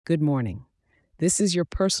Good morning. This is your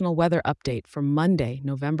personal weather update for Monday,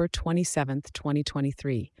 November 27th,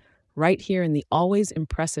 2023, right here in the always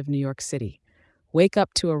impressive New York City. Wake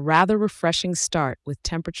up to a rather refreshing start with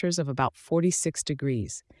temperatures of about 46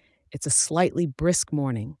 degrees. It's a slightly brisk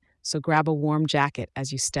morning, so grab a warm jacket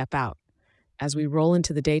as you step out. As we roll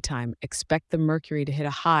into the daytime, expect the mercury to hit a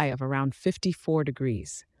high of around 54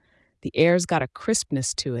 degrees. The air's got a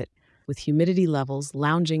crispness to it, with humidity levels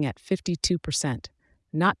lounging at 52%.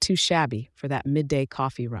 Not too shabby for that midday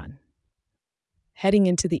coffee run. Heading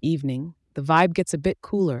into the evening, the vibe gets a bit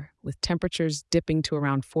cooler, with temperatures dipping to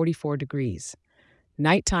around 44 degrees.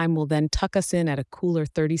 Nighttime will then tuck us in at a cooler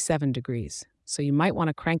 37 degrees, so you might want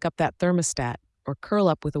to crank up that thermostat or curl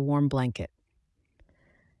up with a warm blanket.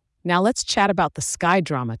 Now let's chat about the sky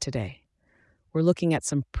drama today. We're looking at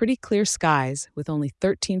some pretty clear skies with only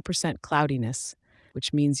 13% cloudiness,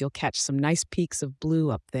 which means you'll catch some nice peaks of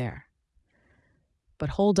blue up there. But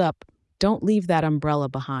hold up, don't leave that umbrella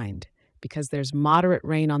behind, because there's moderate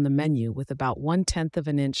rain on the menu with about 1/10 of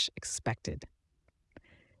an inch expected.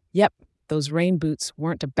 Yep, those rain boots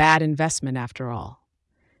weren't a bad investment after all.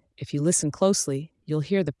 If you listen closely, you'll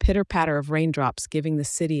hear the pitter-patter of raindrops giving the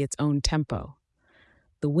city its own tempo.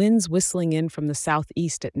 The winds whistling in from the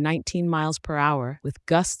southeast at 19 miles per hour, with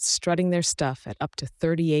gusts strutting their stuff at up to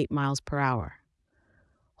 38 miles per hour.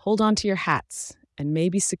 Hold on to your hats and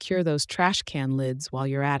maybe secure those trash can lids while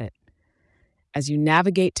you're at it. As you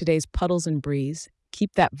navigate today's puddles and breeze,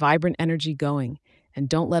 keep that vibrant energy going and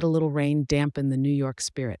don't let a little rain dampen the New York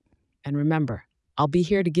spirit. And remember, I'll be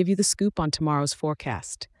here to give you the scoop on tomorrow's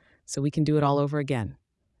forecast so we can do it all over again.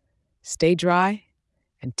 Stay dry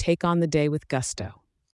and take on the day with gusto.